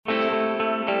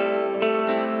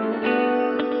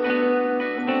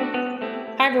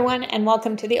everyone, and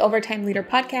welcome to the Overtime Leader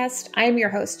Podcast. I am your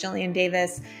host, Jillian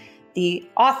Davis, the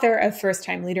author of First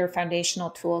Time Leader Foundational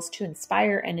Tools to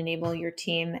Inspire and Enable Your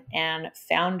Team, and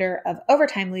founder of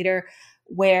Overtime Leader,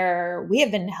 where we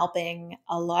have been helping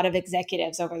a lot of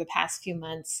executives over the past few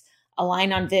months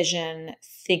align on vision,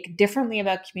 think differently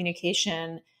about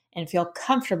communication, and feel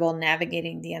comfortable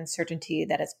navigating the uncertainty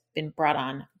that has been brought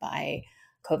on by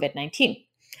COVID-19.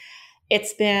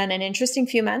 It's been an interesting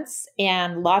few months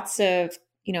and lots of,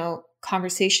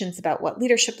 conversations about what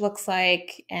leadership looks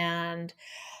like and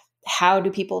how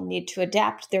do people need to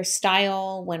adapt their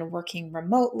style when working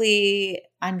remotely.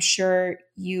 I'm sure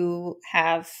you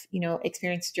have,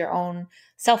 experienced your own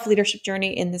self-leadership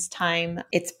journey in this time.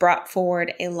 It's brought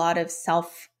forward a lot of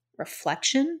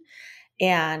self-reflection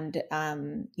and,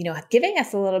 giving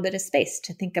us a little bit of space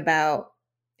to think about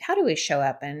how do we show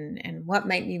up and what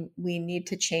might we need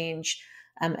to change,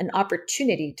 an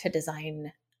opportunity to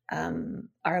design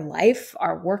our life,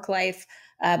 our work life,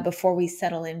 before we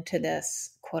settle into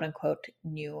this quote unquote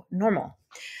new normal.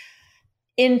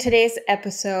 In today's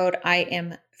episode, I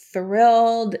am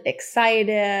thrilled,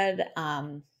 excited,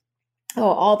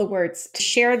 all the words to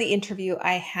share the interview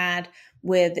I had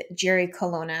with Jerry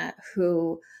Colonna,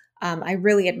 who I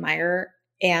really admire.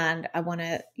 And I want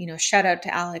to, shout out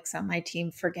to Alex on my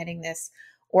team for getting this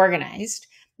organized.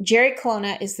 Jerry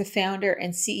Colonna is the founder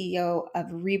and CEO of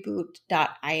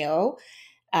Reboot.io,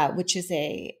 which is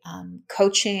a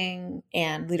coaching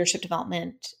and leadership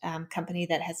development company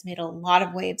that has made a lot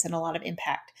of waves and a lot of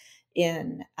impact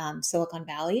in Silicon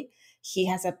Valley. He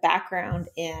has a background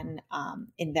in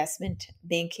investment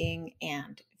banking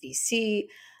and VC,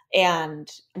 and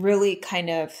really kind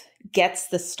of gets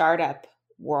the startup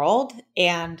world,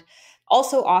 and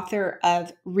also author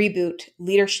of Reboot: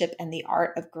 Leadership and the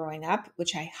Art of Growing Up,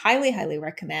 which I highly, highly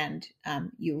recommend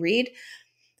you read.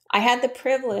 I had the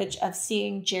privilege of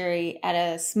seeing Jerry at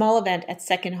a small event at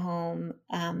Second Home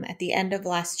at the end of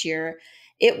last year.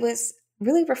 It was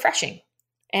really refreshing.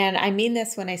 And I mean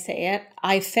this when I say it.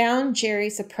 I found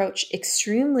Jerry's approach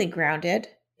extremely grounded.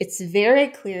 It's very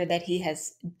clear that he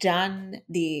has done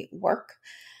the work,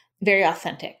 very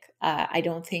authentic. I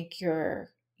don't think you're,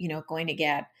 going to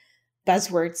get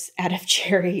buzzwords out of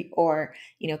Jerry or,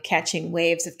 catching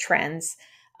waves of trends.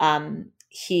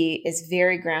 He is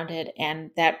very grounded, and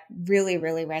that really,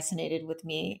 really resonated with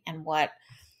me and what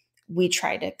we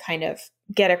try to kind of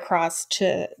get across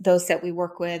to those that we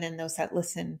work with and those that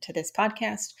listen to this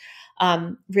podcast.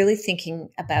 Really thinking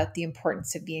about the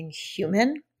importance of being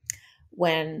human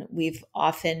when we've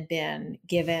often been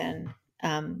given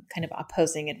kind of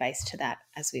opposing advice to that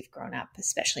as we've grown up,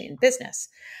 especially in business.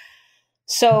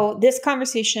 So this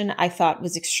conversation I thought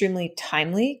was extremely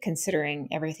timely considering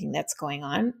everything that's going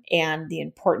on and the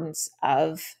importance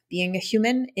of being a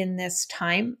human in this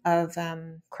time of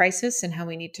crisis and how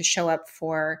we need to show up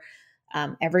for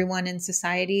everyone in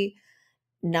society,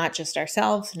 not just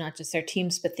ourselves, not just our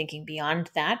teams, but thinking beyond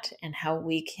that and how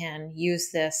we can use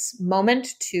this moment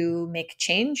to make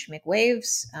change, make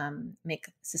waves, make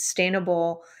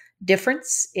sustainable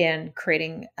difference in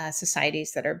creating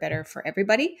societies that are better for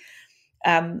everybody.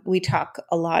 We talk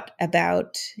a lot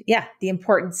about, the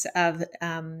importance of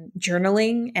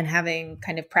journaling and having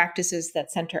kind of practices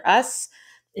that center us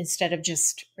instead of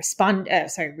just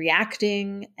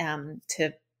reacting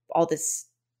to all this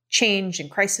change and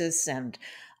crisis and,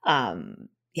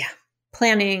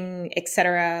 planning, et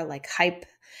cetera, like hype.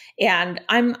 And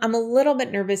I'm a little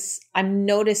bit nervous. I'm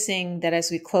noticing that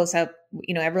as we close out,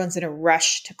 everyone's in a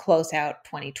rush to close out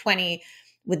 2020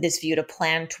 with this view to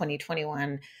plan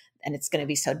 2021. And it's going to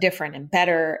be so different and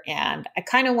better. And I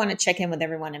kind of want to check in with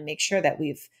everyone and make sure that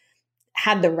we've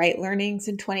had the right learnings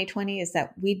in 2020, is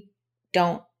that we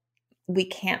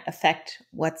can't affect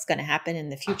what's going to happen in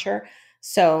the future.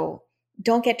 So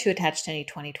don't get too attached to any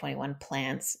 2021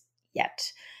 plans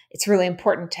yet. It's really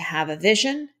important to have a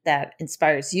vision that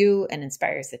inspires you and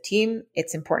inspires the team.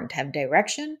 It's important to have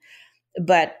direction,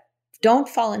 but don't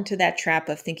fall into that trap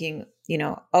of thinking,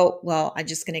 I'm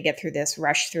just going to get through this,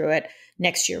 rush through it.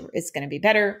 Next year is going to be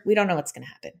better. We don't know what's going to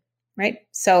happen, right?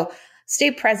 So stay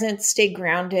present, stay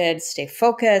grounded, stay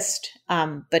focused.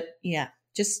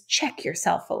 Just check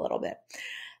yourself a little bit.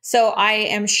 So I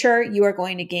am sure you are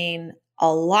going to gain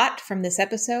a lot from this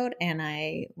episode, and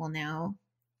I will now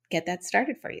get that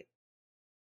started for you.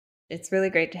 It's really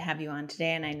great to have you on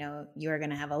today, and I know you are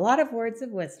going to have a lot of words of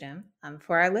wisdom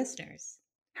for our listeners.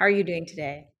 How are you doing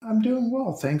today? I'm doing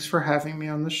well. Thanks for having me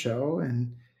on the show.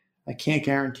 And I can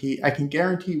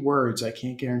guarantee words. I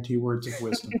can't guarantee words of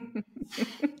wisdom.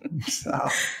 So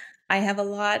I have a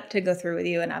lot to go through with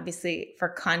you. And obviously for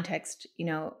context,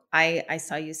 I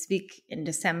saw you speak in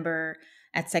December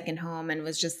at Second Home and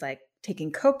was just like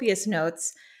taking copious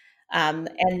notes. And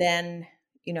then,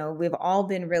 we've all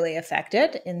been really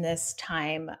affected in this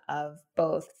time of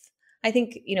both. I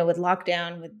think, with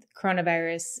lockdown, with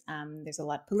coronavirus, there's a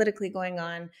lot politically going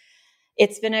on.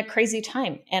 It's been a crazy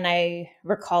time. And I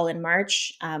recall in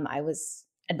March, I was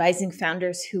advising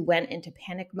founders who went into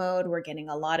panic mode. We're getting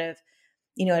a lot of,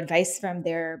 advice from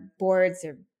their boards,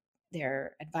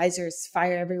 their advisors,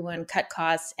 fire everyone, cut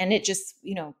costs. And it just,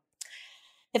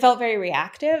 it felt very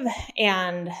reactive,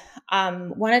 and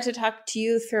wanted to talk to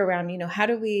you through around, how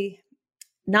do we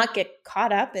not get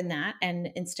caught up in that and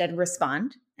instead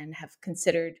respond and have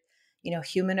considered,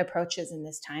 human approaches in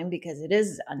this time, because it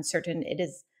is uncertain. It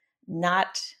is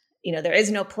not, there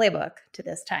is no playbook to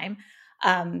this time.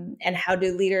 And how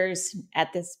do leaders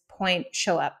at this point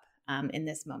show up in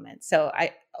this moment? So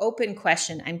open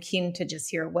question. I'm keen to just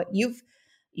hear what you've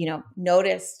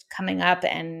noticed coming up,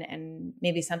 and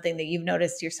maybe something that you've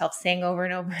noticed yourself saying over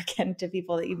and over again to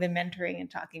people that you've been mentoring and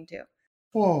talking to.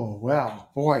 Oh, well,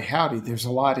 boy, howdy, there's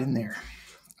a lot in there.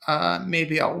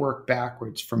 Maybe I'll work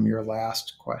backwards from your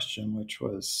last question, which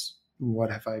was,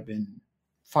 what have I been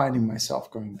finding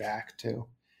myself going back to?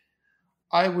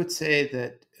 I would say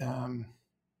that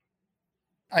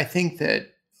I think that,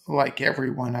 like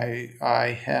everyone,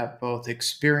 I have both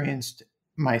experienced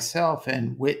myself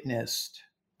and witnessed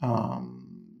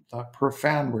the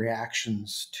profound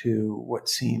reactions to what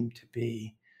seemed to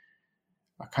be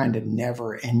a kind of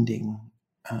never-ending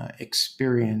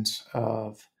experience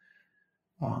of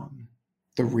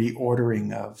the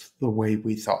reordering of the way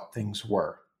we thought things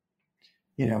were.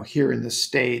 Here in the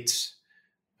States,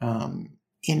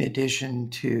 in addition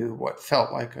to what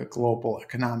felt like a global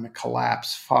economic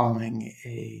collapse following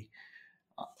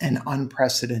an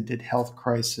unprecedented health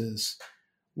crisis,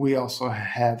 we also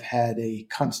have had a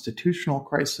constitutional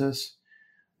crisis.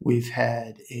 We've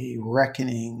had a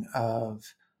reckoning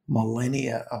of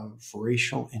millennia of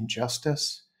racial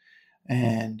injustice.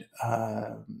 And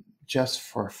just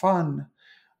for fun,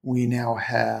 we now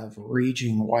have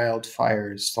raging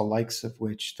wildfires, the likes of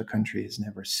which the country has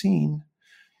never seen.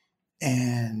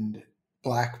 And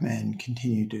Black men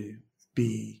continue to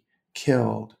be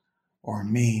killed or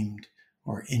maimed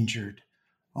or injured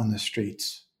on the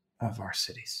streets of our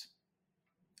cities.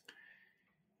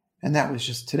 And that was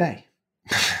just today.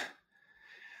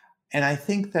 And I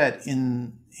think that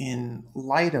in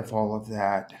light of all of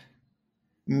that,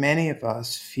 many of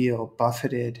us feel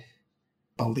buffeted,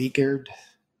 beleaguered,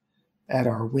 at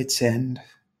our wits' end,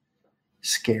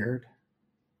 scared,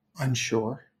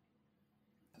 unsure.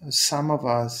 Some of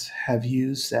us have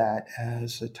used that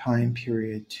as a time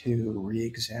period to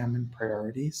re-examine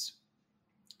priorities.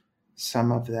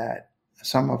 Some of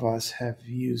us have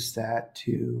used that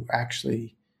to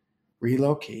actually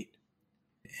relocate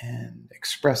and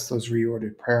express those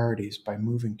reordered priorities by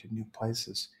moving to new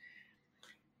places.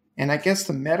 And I guess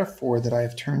the metaphor that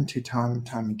I've turned to time and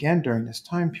time again during this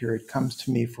time period comes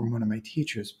to me from one of my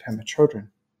teachers, Pema Chodron.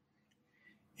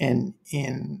 And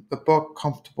in the book,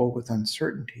 Comfortable with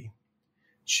Uncertainty,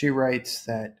 she writes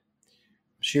that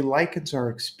she likens our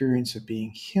experience of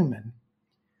being human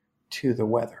to the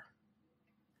weather.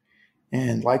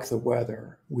 And like the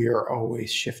weather, we are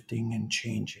always shifting and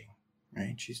changing,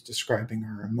 right? She's describing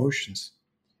our emotions.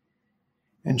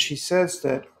 And she says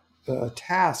that the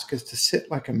task is to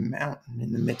sit like a mountain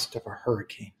in the midst of a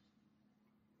hurricane,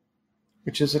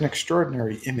 which is an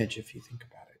extraordinary image if you think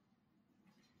about it.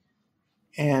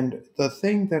 And the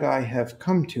thing that I have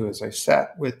come to as I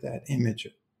sat with that image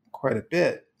quite a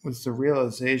bit was the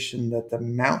realization that the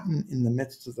mountain in the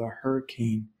midst of the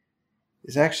hurricane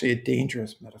is actually a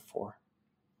dangerous metaphor.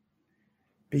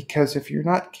 Because if you're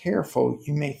not careful,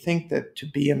 you may think that to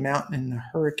be a mountain in the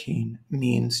hurricane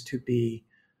means to be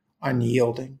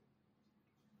unyielding,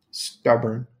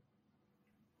 stubborn,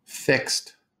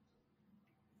 fixed.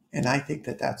 And I think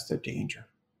that that's the danger.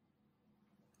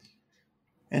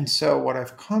 And so what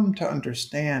I've come to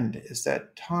understand is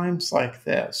that times like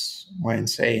this, when,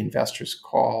 say, investors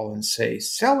call and say,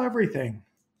 sell everything,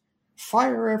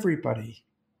 fire everybody,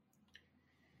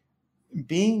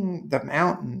 being the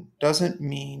mountain doesn't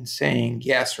mean saying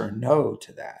yes or no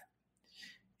to that.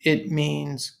 It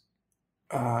means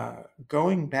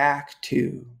going back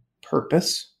to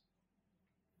purpose,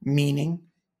 meaning,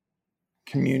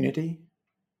 community,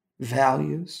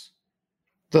 values,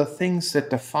 the things that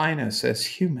define us as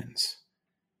humans.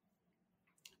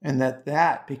 And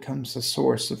that becomes the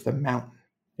source of the mountain,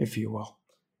 if you will.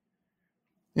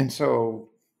 And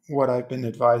so what I've been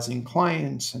advising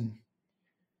clients and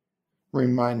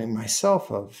reminding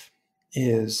myself of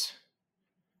is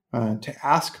to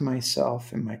ask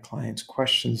myself and my clients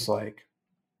questions like,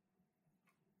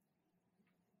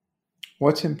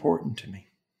 What's important to me?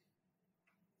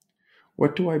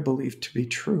 What do I believe to be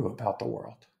true about the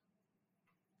world?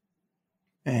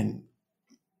 And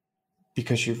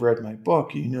because you've read my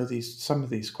book, you know some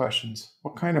of these questions.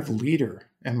 What kind of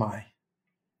leader am I?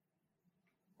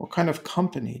 What kind of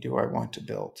company do I want to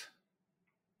build?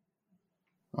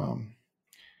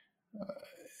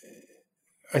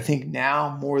 I think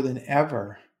now more than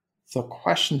ever, the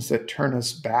questions that turn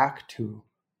us back to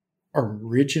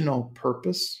original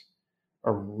purpose,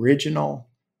 original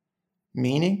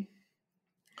meaning,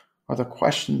 are the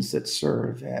questions that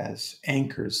serve as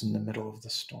anchors in the middle of the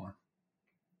storm.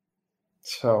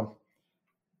 So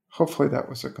hopefully that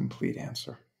was a complete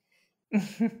answer.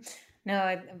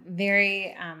 No,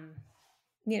 very,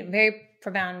 very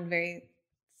profound, very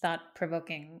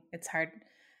thought-provoking. It's hard,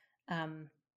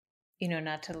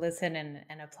 not to listen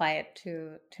and apply it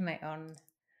to my own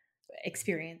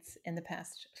experience in the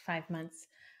past 5 months.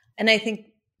 And I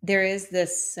think there is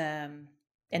this, and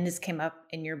this came up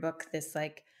in your book, this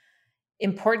like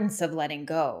importance of letting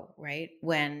go, right?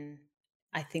 When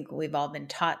I think we've all been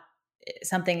taught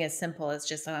something as simple as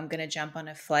just, oh, I'm going to jump on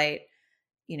a flight.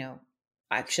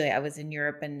 Actually I was in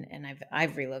Europe and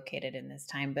I've relocated in this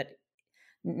time, but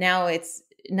now it's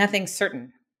nothing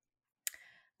certain.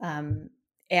 And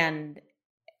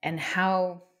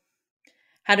how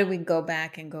do we go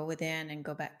back and go within and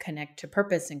go back, connect to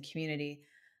purpose and community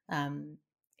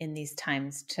in these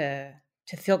times to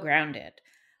feel grounded?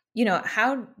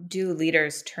 How do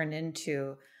leaders turn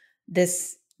into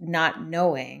this not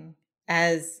knowing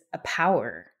as a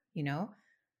power,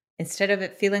 instead of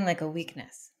it feeling like a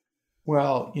weakness?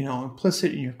 Well,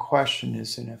 implicit in your question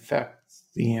is in effect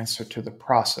the answer to the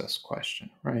process question,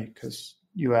 right? Because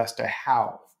you asked a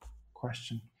how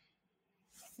question.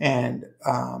 And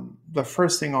the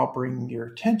first thing I'll bring your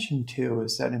attention to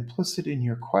is that implicit in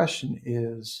your question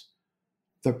is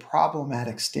the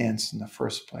problematic stance in the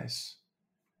first place.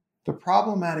 The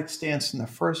problematic stance in the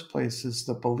first place is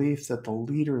the belief that the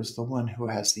leader is the one who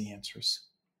has the answers.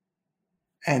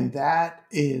 And that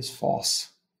is false.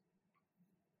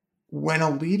 When a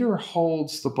leader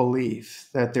holds the belief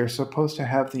that they're supposed to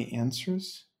have the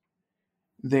answers,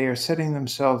 they are setting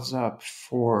themselves up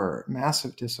for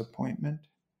massive disappointment.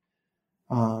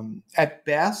 At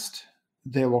best,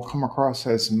 they will come across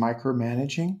as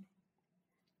micromanaging.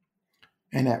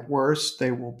 And at worst,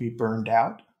 they will be burned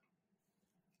out.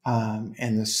 And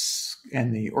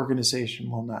the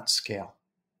organization will not scale.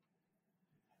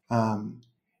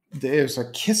 There's a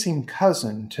kissing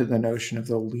cousin to the notion of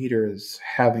the leaders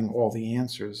having all the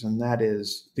answers, and that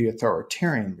is the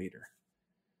authoritarian leader,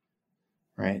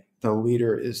 right? The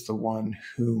leader is the one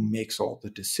who makes all the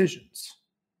decisions,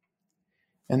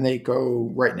 and they go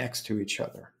right next to each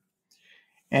other.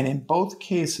 And in both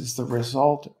cases, the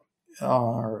result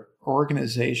are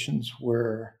organizations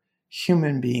where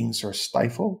human beings are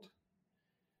stifled,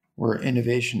 where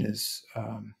innovation is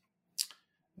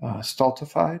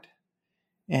stultified,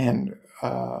 and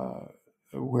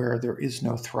where there is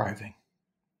no thriving.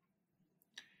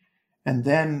 And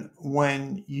then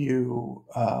when you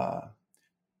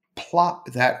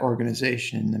plop that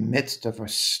organization in the midst of a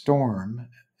storm,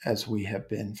 as we have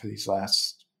been for these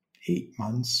last 8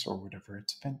 months or whatever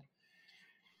it's been,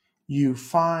 you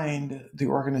find the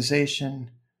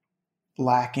organization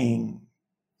lacking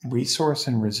resource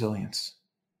and resilience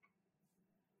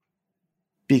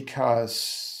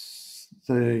because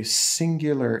the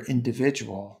singular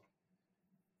individual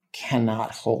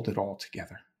cannot hold it all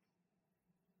together.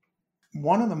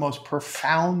 One of the most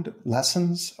profound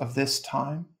lessons of this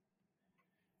time,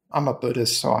 I'm a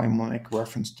Buddhist, so I will make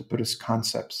reference to Buddhist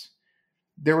concepts.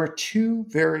 There are 2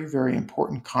 very, very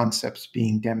important concepts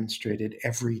being demonstrated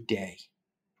every day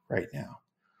right now.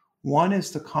 One is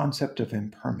the concept of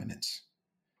impermanence,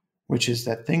 which is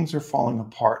that things are falling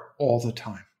apart all the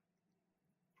time,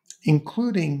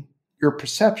 including your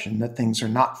perception that things are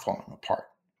not falling apart.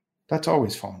 That's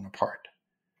always falling apart,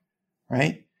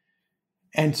 right?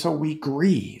 And so we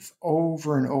grieve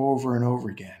over and over and over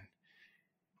again.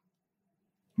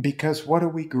 Because what do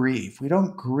we grieve? We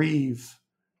don't grieve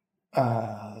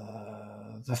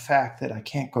the fact that I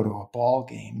can't go to a ball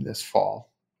game this fall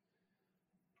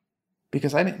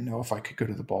because I didn't know if I could go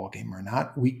to the ball game or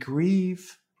not. We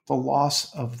grieve the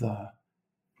loss of the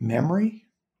memory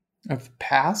of the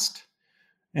past,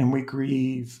 and we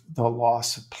grieve the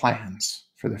loss of plans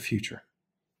for the future.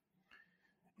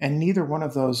 And neither one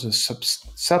of those is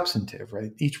substantive,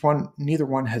 right? Neither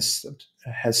one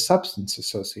has substance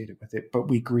associated with it, but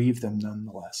we grieve them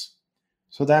nonetheless.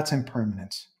 So that's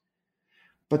impermanence.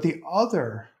 But the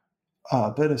other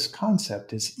Buddhist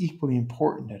concept is equally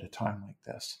important at a time like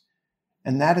this,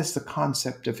 And that is the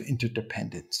concept of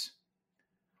interdependence.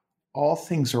 All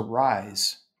things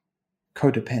arise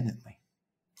codependently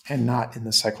and not in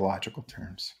the psychological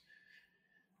terms.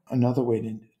 Another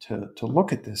way to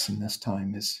look at this in this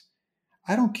time is,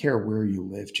 I don't care where you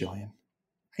live, Jillian.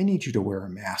 I need you to wear a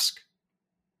mask.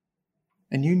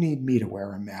 And you need me to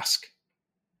wear a mask.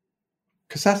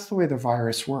 Because that's the way the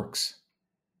virus works.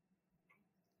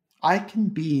 I can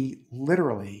be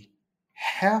literally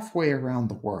halfway around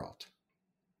the world,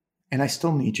 and I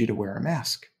still need you to wear a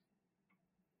mask.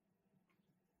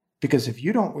 Because if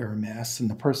you don't wear a mask, then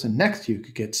the person next to you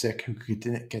could get sick, who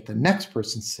could get the next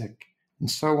person sick, and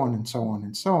so on and so on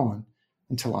and so on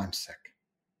until I'm sick.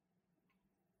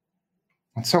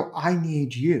 And so I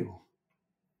need you.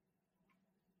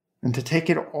 And to take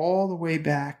it all the way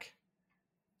back,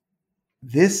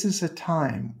 this is a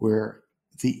time where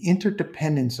the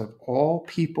interdependence of all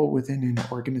people within an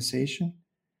organization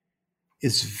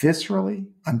is viscerally,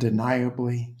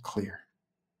 undeniably clear.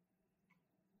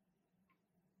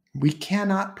 We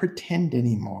cannot pretend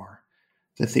anymore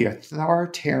that the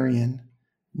authoritarian,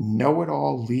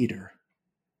 know-it-all leader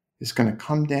is going to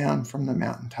come down from the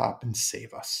mountaintop and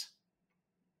save us.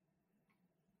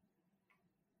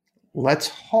 Let's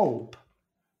hope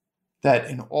that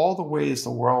in all the ways the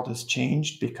world has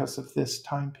changed because of this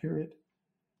time period,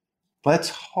 let's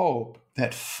hope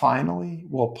that finally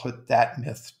we'll put that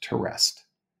myth to rest.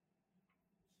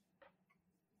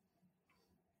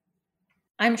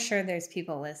 I'm sure there's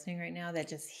people listening right now that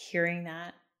just hearing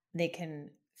that, they can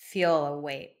feel a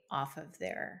weight off of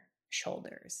their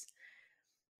shoulders.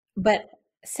 But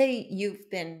say you've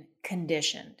been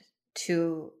conditioned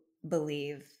to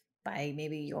believe by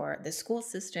maybe the school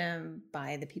system,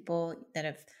 by the people that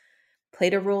have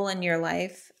played a role in your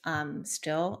life,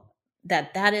 still,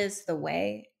 that is the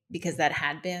way, because that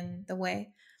had been the way.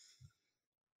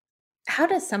 How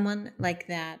does someone like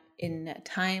that, in a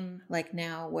time like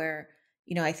now where,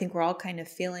 I think we're all kind of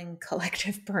feeling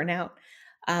collective burnout,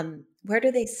 where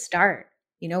do they start?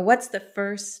 What's the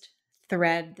first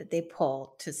thread that they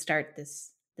pull to start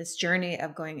this journey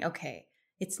of going, okay,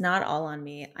 it's not all on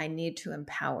me. I need to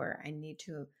empower. I need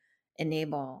to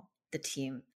enable the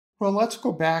team. Well, let's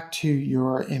go back to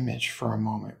your image for a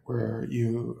moment where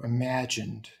you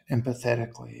imagined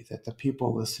empathetically that the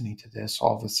people listening to this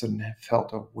all of a sudden have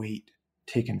felt a weight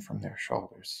taken from their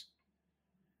shoulders.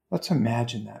 Let's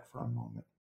imagine that for a moment.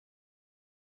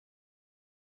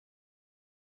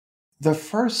 The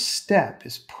first step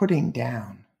is putting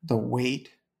down the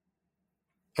weight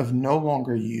of no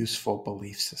longer useful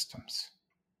belief systems.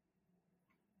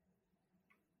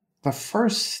 The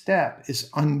first step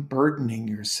is unburdening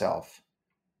yourself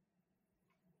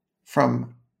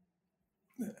from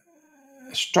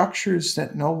structures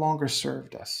that no longer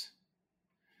served us.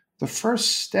 The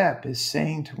first step is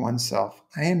saying to oneself,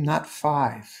 I am not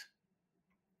 5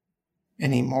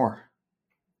 anymore,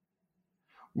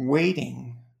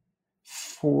 waiting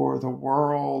for the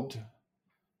world,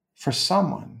 for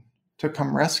someone to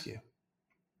come rescue.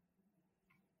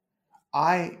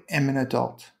 I am an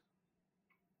adult.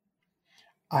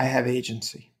 I have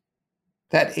agency.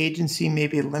 That agency may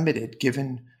be limited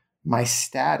given my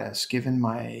status, given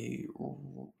my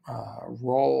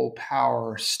role,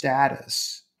 power,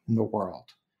 status in the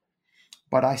world.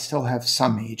 But I still have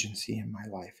some agency in my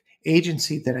life.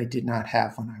 Agency that I did not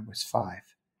have when I was 5.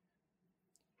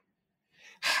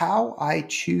 How I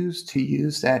choose to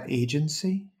use that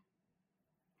agency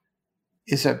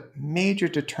is a major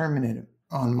determinant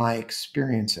on my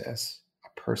experience as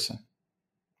a person.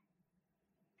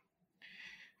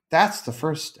 That's the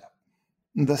first step.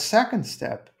 The second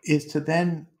step is to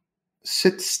then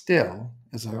sit still,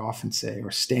 as I often say, or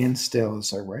stand still,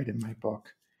 as I write in my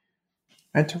book,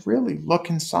 and to really look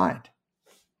inside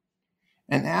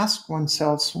and ask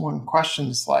oneself some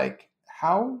questions like,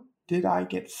 how did I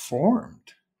get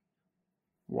formed?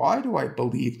 Why do I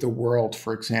believe the world,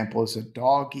 for example, is a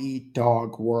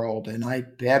dog-eat-dog world and I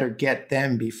better get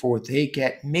them before they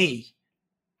get me?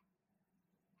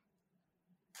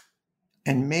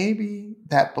 And maybe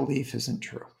that belief isn't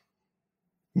true.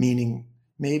 Meaning,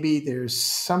 maybe there's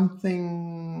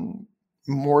something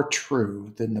more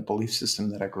true than the belief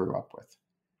system that I grew up with.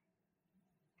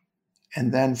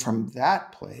 And then from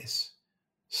that place,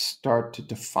 start to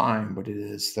define what it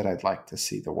is that I'd like to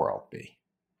see the world be.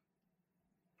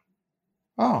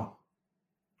 Oh,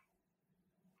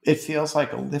 it feels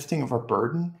like a lifting of a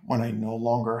burden when I no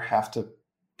longer have to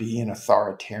be an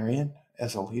authoritarian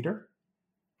as a leader.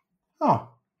 Oh,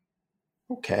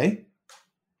 okay.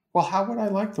 Well, how would I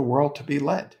like the world to be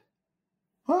led?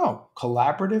 Oh,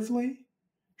 collaboratively?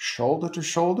 Shoulder to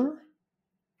shoulder?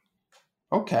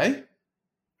 Okay.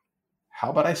 How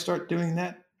about I start doing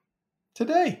that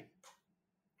today?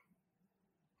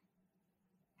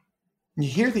 You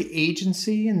hear the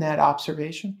agency in that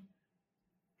observation,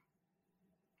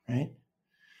 right?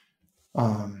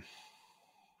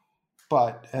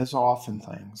 But as often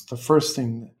things, the first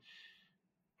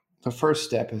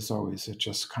step is always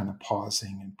just kind of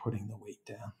pausing and putting the weight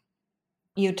down.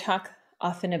 You talk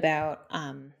often about,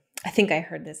 I think I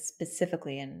heard this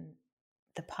specifically in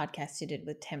the podcast you did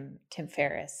with Tim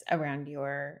Ferriss around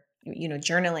your,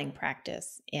 journaling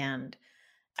practice. And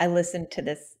I listened to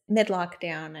this mid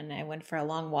lockdown and I went for a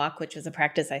long walk, which was a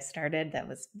practice I started that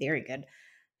was very good.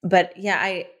 But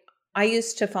yeah, I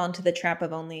used to fall into the trap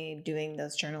of only doing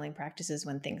those journaling practices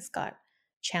when things got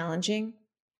challenging.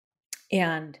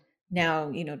 And now,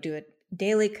 do a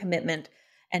daily commitment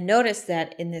and notice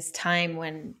that in this time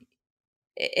when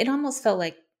it almost felt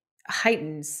like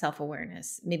heightened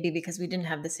self-awareness, maybe because we didn't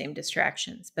have the same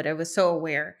distractions, but I was so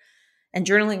aware. And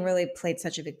journaling really played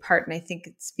such a big part. And I think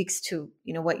it speaks to,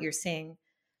 what you're saying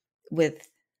with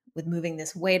moving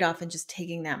this weight off and just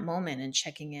taking that moment and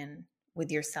checking in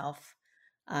with yourself.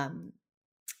 Um,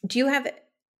 do you have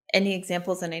any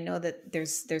examples? And I know that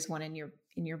there's one in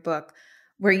your book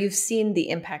where you've seen the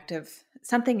impact of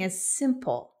something as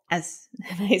simple as,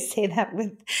 and I say that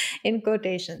with in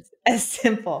quotations, as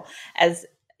simple as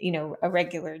a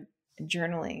regular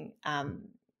journaling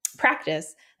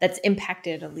practice that's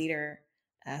impacted a leader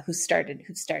who started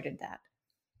that.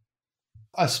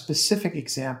 A specific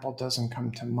example doesn't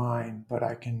come to mind, but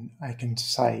I can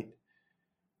cite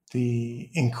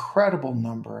the incredible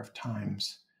number of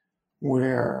times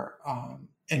where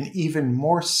an even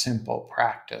more simple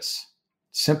practice,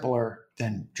 simpler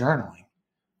than journaling,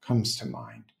 comes to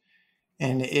mind.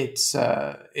 And it's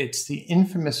the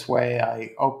infamous way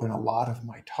I open a lot of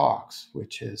my talks,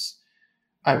 which is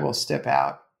I will step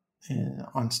out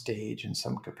on stage in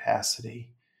some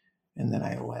capacity, and then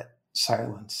I let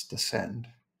silence descend,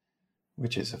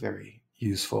 which is a very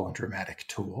useful and dramatic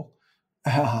tool.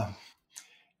 And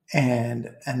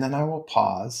then I will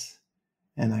pause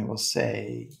and I will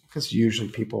say, because usually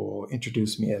people will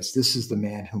introduce me as, this is the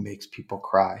man who makes people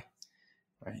cry,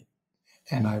 right?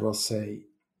 And I will say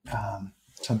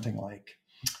something like,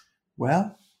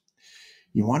 well,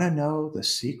 you want to know the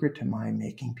secret to my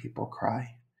making people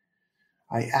cry?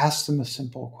 I ask them a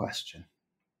simple question.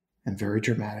 And very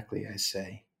dramatically, I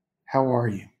say, how are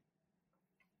you?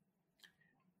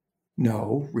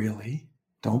 No, really,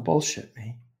 don't bullshit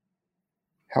me.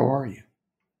 How are you?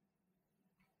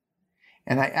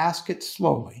 And I ask it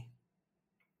slowly.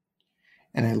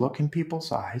 And I look in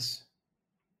people's eyes.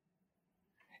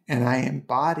 And I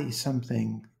embody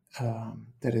something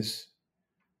that is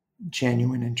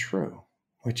genuine and true,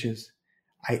 which is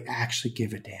I actually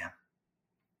give a damn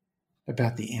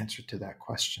about the answer to that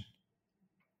question.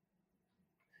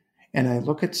 And I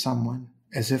look at someone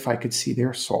as if I could see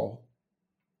their soul.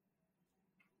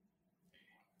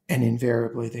 And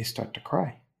invariably, they start to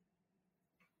cry.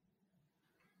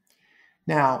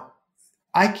 Now,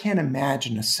 I can't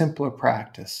imagine a simpler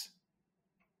practice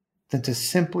than to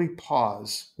simply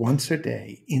pause once a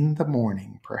day in the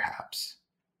morning, perhaps,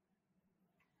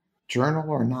 journal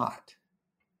or not,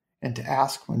 and to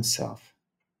ask oneself,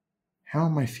 how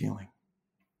am I feeling?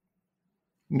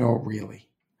 No, really,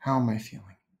 how am I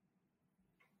feeling?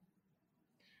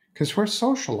 Because we're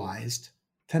socialized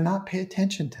to not pay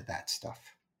attention to that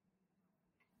stuff.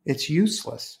 It's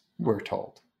useless, we're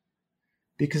told,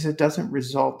 because it doesn't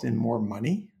result in more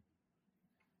money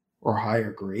or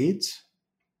higher grades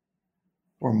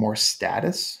or more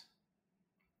status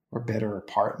or better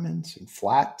apartments and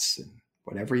flats and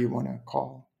whatever you want to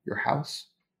call your house.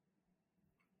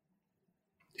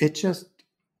 It just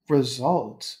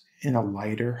results in a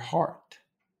lighter heart.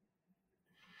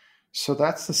 So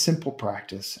that's the simple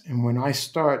practice. And when I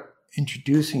start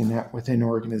introducing that within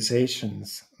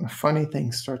organizations, a funny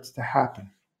thing starts to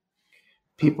happen.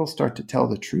 People start to tell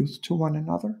the truth to one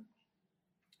another.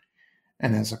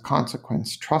 And as a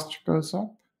consequence, trust goes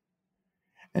up.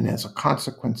 And as a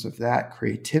consequence of that,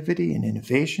 creativity and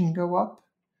innovation go up.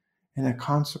 And a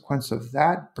consequence of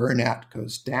that, burnout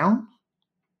goes down.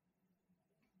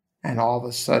 And all of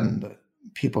a sudden, the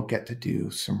people get to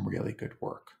do some really good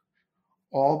work.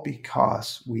 All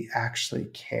because we actually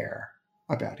care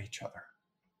about each other.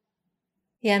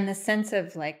 Yeah, and the sense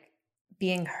of like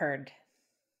being heard,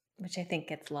 which I think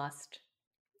gets lost.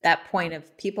 That point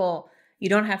of people, you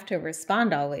don't have to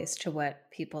respond always to what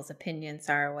people's opinions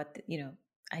are, what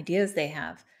ideas they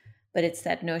have, but it's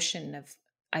that notion of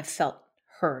I've felt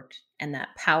heard and that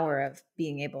power of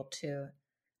being able to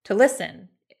listen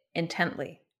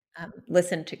intently,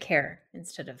 listen to care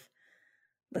instead of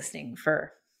listening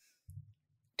for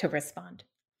to respond.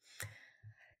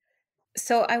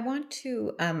 So I want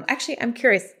to, actually, I'm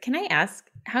curious, can I ask,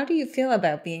 how do you feel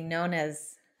about being known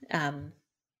as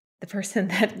the person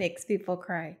that makes people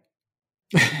cry?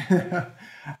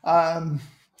 um,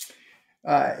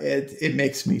 it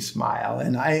makes me smile.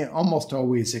 And I almost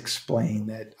always explain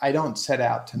that I don't set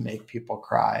out to make people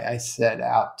cry. I set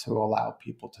out to allow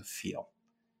people to feel.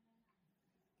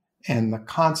 And the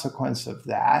consequence of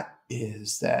that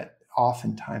is that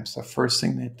oftentimes the first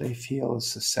thing that they feel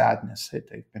is the sadness that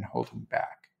they've been holding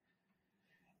back.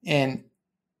 And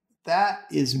that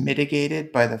is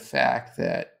mitigated by the fact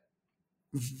that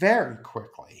very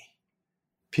quickly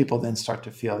people then start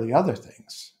to feel the other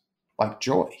things like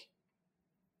joy.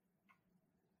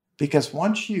 Because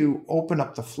once you open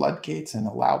up the floodgates and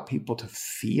allow people to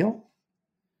feel,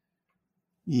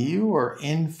 you are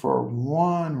in for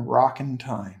one rocking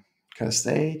time because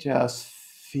they just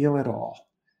feel it all.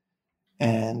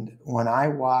 And when I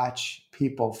watch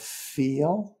people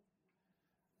feel,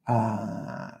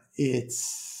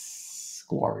 it's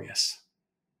glorious.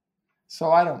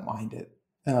 So I don't mind it.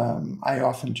 I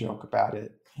often joke about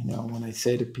it. When I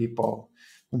say to people,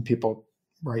 when people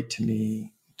write to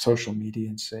me, social media,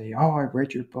 and say, "Oh, I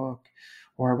read your book,"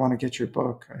 or "I want to get your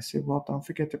book," I say, "Well, don't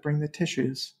forget to bring the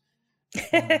tissues."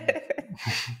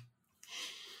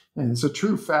 And it's a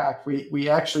true fact. We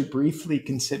actually briefly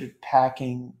considered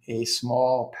packing a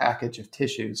small package of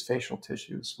tissues, facial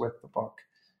tissues, with the book,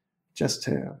 just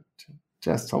to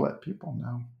let people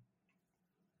know.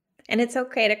 And it's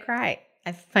okay to cry.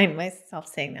 I find myself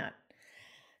saying that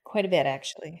quite a bit,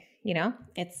 actually.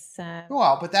 It's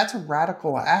Well, but that's a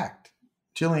radical act,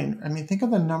 Jillian. I mean, think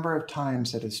of the number of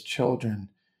times that as children,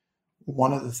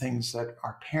 one of the things that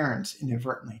our parents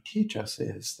inadvertently teach us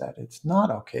is that it's not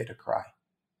okay to cry.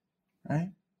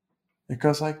 Right? It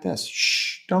goes like this.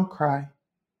 Shh, don't cry.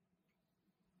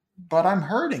 But I'm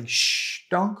hurting. Shh,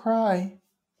 don't cry.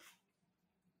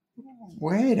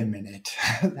 Wait a minute.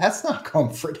 That's not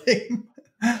comforting.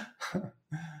 and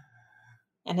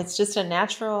it's just a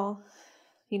natural,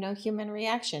 human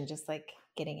reaction, just like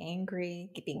getting angry,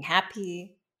 being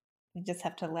happy. We just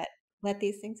have to let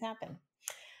these things happen.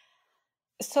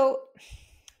 So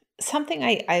something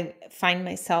I find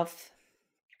myself,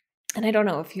 and I don't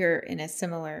know if you're in a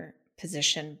similar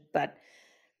position, but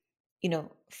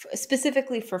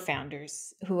specifically for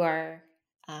founders who are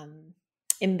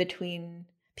in between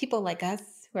people like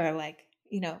us who are like,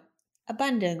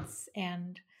 abundance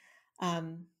and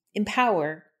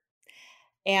empower,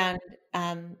 and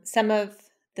some of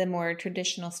the more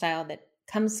traditional style that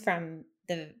comes from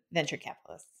the venture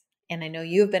capitalists. And I know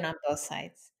you've been on both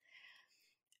sides.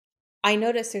 I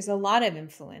notice there's a lot of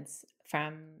influence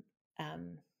from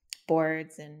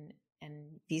boards and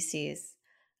VCs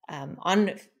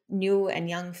on new and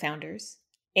young founders,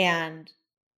 and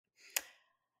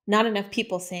not enough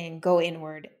people saying go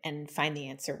inward and find the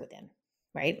answer within,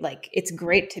 right? Like, it's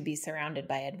great to be surrounded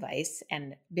by advice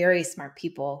and very smart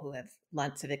people who have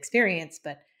lots of experience,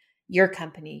 but your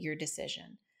company, your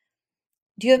decision.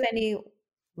 Do you have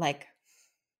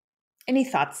any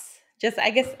thoughts? Just,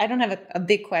 I guess I don't have a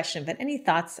big question, but any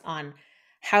thoughts on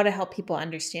how to help people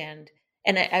understand?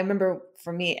 And I remember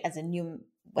for me as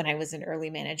when I was an early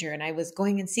manager and I was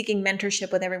going and seeking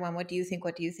mentorship with everyone, what do you think?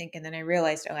 What do you think? And then I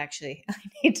realized, oh, actually,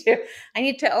 I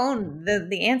need to own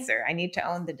the answer. I need to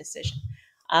own the decision.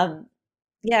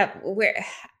 Yeah.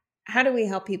 How do we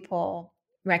help people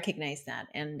recognize that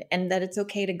and that it's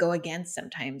okay to go against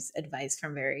sometimes advice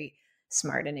from very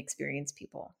smart and experienced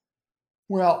people?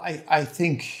 Well, I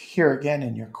think here again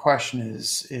in your question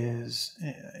is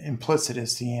implicit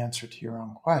is the answer to your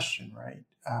own question, right?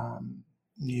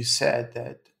 You said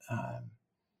that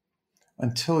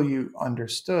until you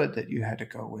understood that you had to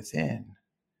go within,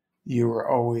 you were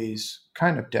always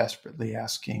kind of desperately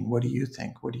asking, "What do you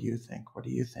think? What do you think? What do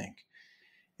you think?"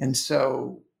 And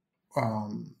so,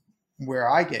 where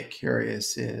I get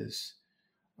curious is,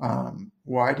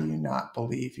 why do you not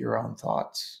believe your own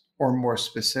thoughts? Or more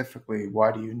specifically,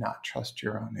 why do you not trust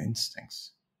your own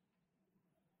instincts?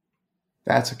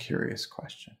 That's a curious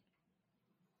question.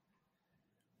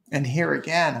 And here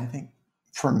again, I think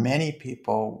for many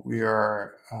people, we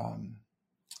are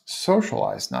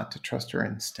socialized not to trust our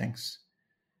instincts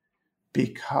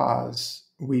because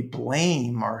we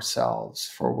blame ourselves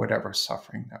for whatever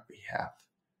suffering that we have,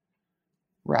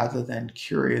 rather than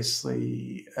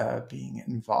curiously being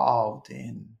involved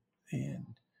in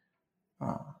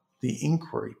the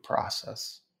inquiry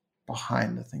process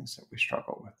behind the things that we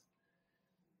struggle with.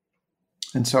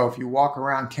 And so if you walk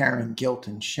around carrying guilt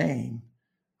and shame,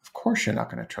 of course you're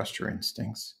not going to trust your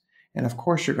instincts. And of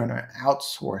course you're going to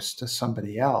outsource to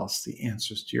somebody else the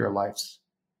answers to your life's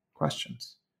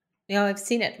questions. I've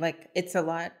seen it. Like, it's a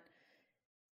lot,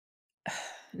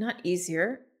 not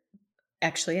easier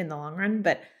actually in the long run,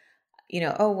 but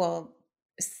oh, well,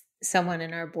 someone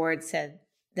in our board said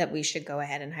that we should go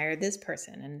ahead and hire this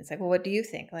person. And it's like, well, what do you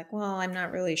think? Like, well, I'm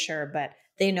not really sure, but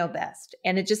they know best.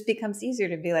 And it just becomes easier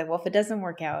to be like, well, if it doesn't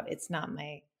work out, it's not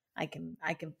I can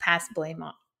pass blame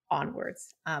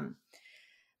onwards.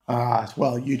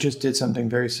 Well, you just did something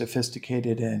very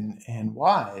sophisticated and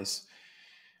wise.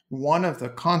 One of the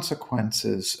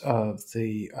consequences of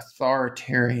the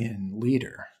authoritarian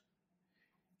leader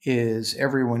is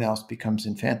everyone else becomes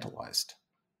infantilized,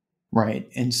 right?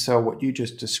 And so what you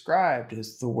just described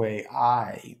is the way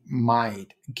I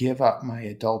might give up my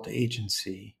adult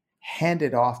agency, hand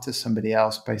it off to somebody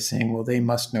else by saying, well, they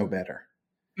must know better.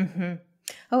 Mm-hmm.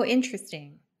 Oh,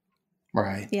 interesting.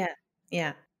 Right. Yeah.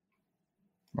 Yeah.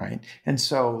 Right. And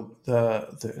so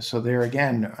so there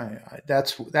again,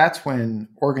 that's when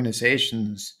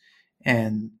organizations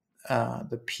and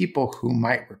the people who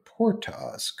might report to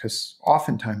us, because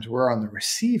oftentimes we're on the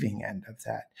receiving end of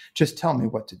that. Just tell me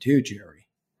what to do, Jerry.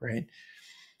 Right.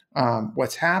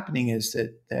 What's happening is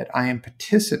that I am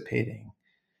participating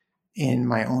in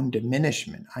my own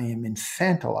diminishment. I am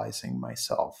infantilizing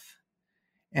myself,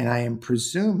 and I am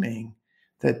presuming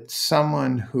that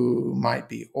someone who might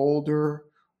be older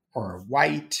or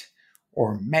white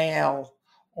or male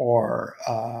or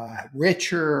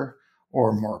richer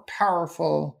or more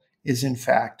powerful is in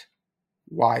fact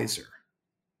wiser.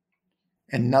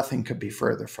 And nothing could be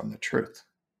further from the truth.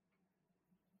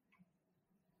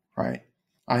 Right?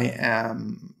 I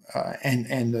am,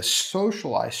 and the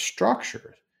socialized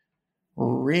structure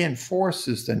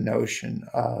reinforces the notion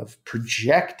of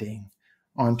projecting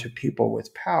onto people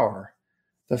with power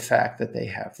the fact that they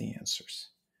have the answers.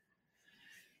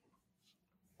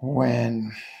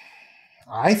 When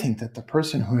I think that the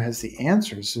person who has the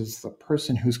answers is the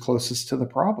person who's closest to the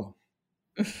problem.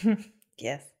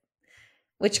 Yes.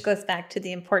 Which goes back to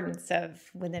the importance of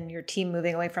within your team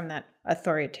moving away from that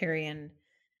authoritarian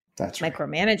That's right.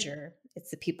 micromanager. It's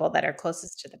the people that are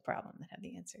closest to the problem that have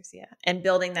the answers. Yeah. And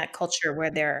building that culture where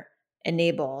they're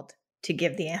enabled to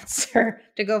give the answer,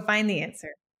 to go find the answer.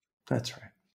 That's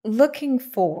right. Looking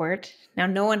forward, now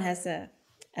no one has a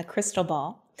crystal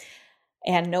ball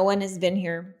and no one has been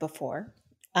here before.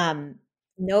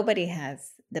 Nobody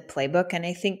has the playbook. And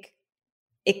I think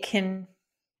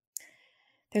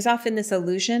there's often this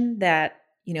illusion that,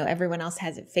 everyone else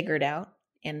has it figured out.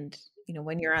 And,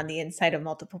 when you're on the inside of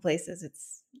multiple places, it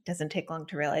doesn't take long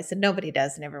to realize that nobody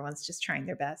does and everyone's just trying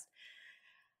their best.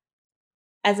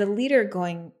 As a leader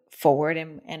going forward,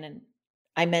 and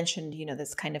I mentioned,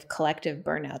 this kind of collective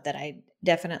burnout that I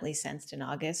definitely sensed in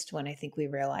August when I think we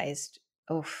realized,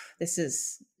 we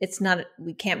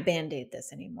can't Band-Aid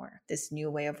this anymore. This new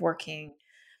way of working,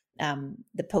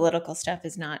 the political stuff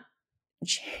is not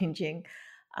changing.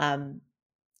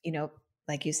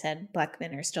 Like you said, Black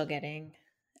men are still getting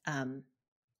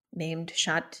maimed,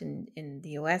 shot in the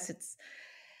US.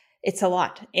 It's a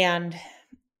lot. And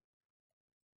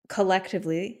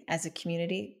collectively as a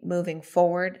community, moving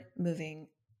forward,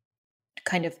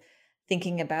 kind of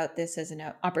thinking about this as an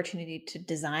opportunity to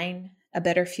design a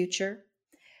better future.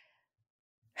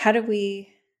 How do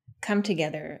we come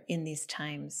together in these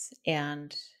times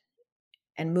and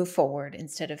move forward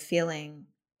instead of feeling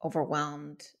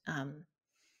overwhelmed,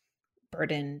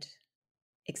 burdened,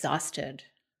 exhausted,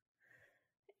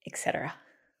 etc.?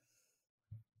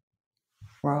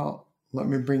 Well, let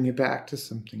me bring you back to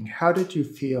something. How did you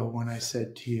feel when I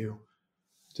said to you,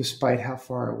 despite how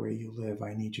far away you live,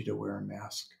 I need you to wear a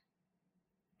mask?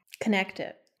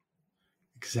 Connected.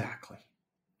 Exactly.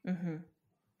 Mm-hmm.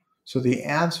 So the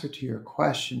answer to your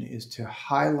question is to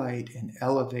highlight and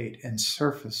elevate and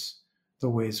surface the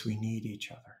ways we need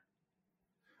each other.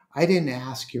 I didn't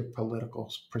ask your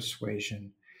political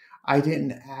persuasion. I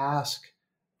didn't ask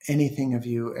anything of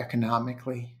you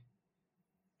economically.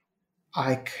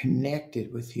 I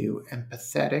connected with you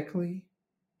empathetically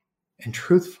and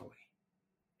truthfully.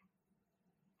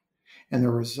 And the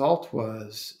result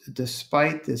was,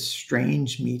 despite this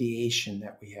strange mediation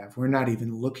that we have, we're not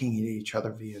even looking at each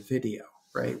other via video,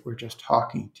 right? We're just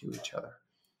talking to each other.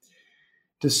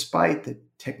 Despite the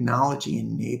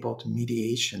technology-enabled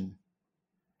mediation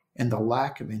and the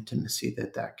lack of intimacy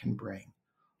that can bring,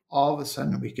 all of a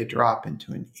sudden we could drop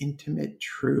into an intimate,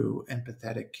 true,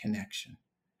 empathetic connection.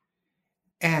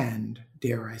 And,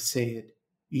 dare I say it,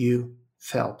 you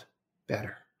felt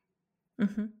better.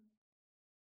 Mm-hmm.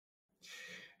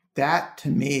 That, to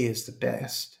me, is the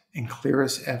best and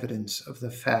clearest evidence of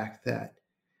the fact that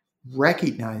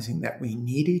recognizing that we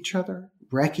need each other,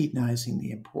 recognizing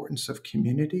the importance of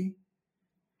community,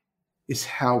 is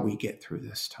how we get through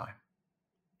this time.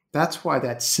 That's why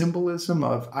that symbolism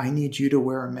of I need you to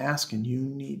wear a mask and you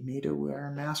need me to wear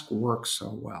a mask works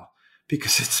so well,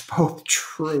 because it's both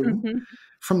true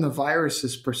from the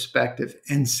virus's perspective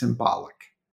and symbolic.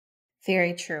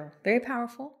 Very true. Very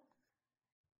powerful.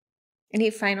 Any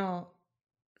final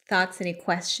thoughts, any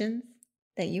questions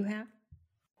that you have?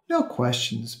 No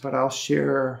questions, but I'll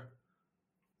share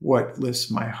what lifts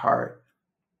my heart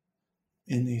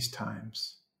in these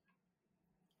times.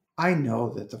 I know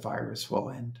that the virus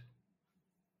will end.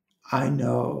 I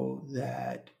know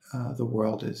that the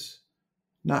world is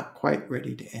not quite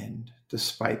ready to end,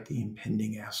 despite the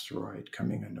impending asteroid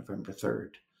coming on November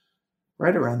 3rd,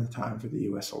 right around the time for the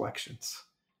US elections.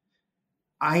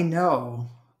 I know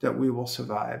that we will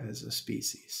survive as a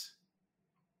species.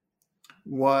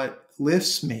 What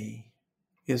lifts me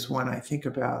is when I think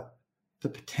about the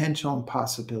potential and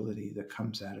possibility that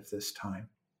comes out of this time.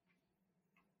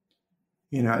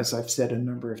 You know, as I've said a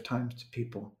number of times to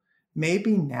people,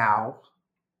 maybe now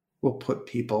we'll put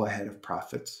people ahead of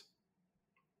profits.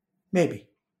 Maybe.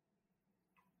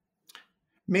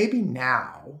 Maybe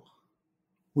now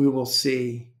we will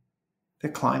see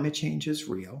that climate change is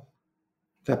real,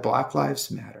 that Black Lives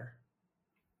Matter,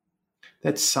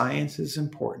 that science is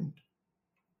important,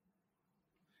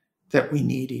 that we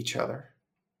need each other,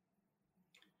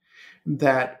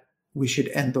 that we should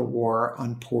end the war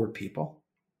on poor people,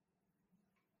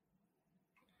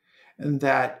 and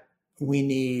that we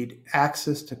need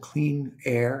access to clean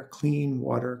air, clean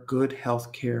water, good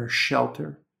health care,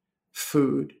 shelter,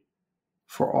 food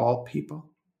for all people.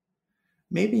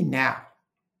 Maybe now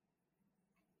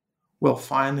we'll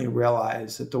finally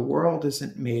realize that the world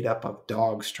isn't made up of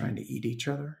dogs trying to eat each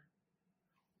other,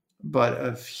 but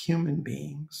of human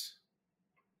beings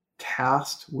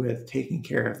tasked with taking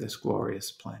care of this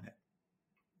glorious planet.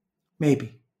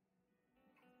 Maybe.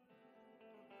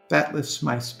 That lifts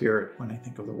my spirit when I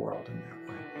think of the world in that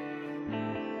way.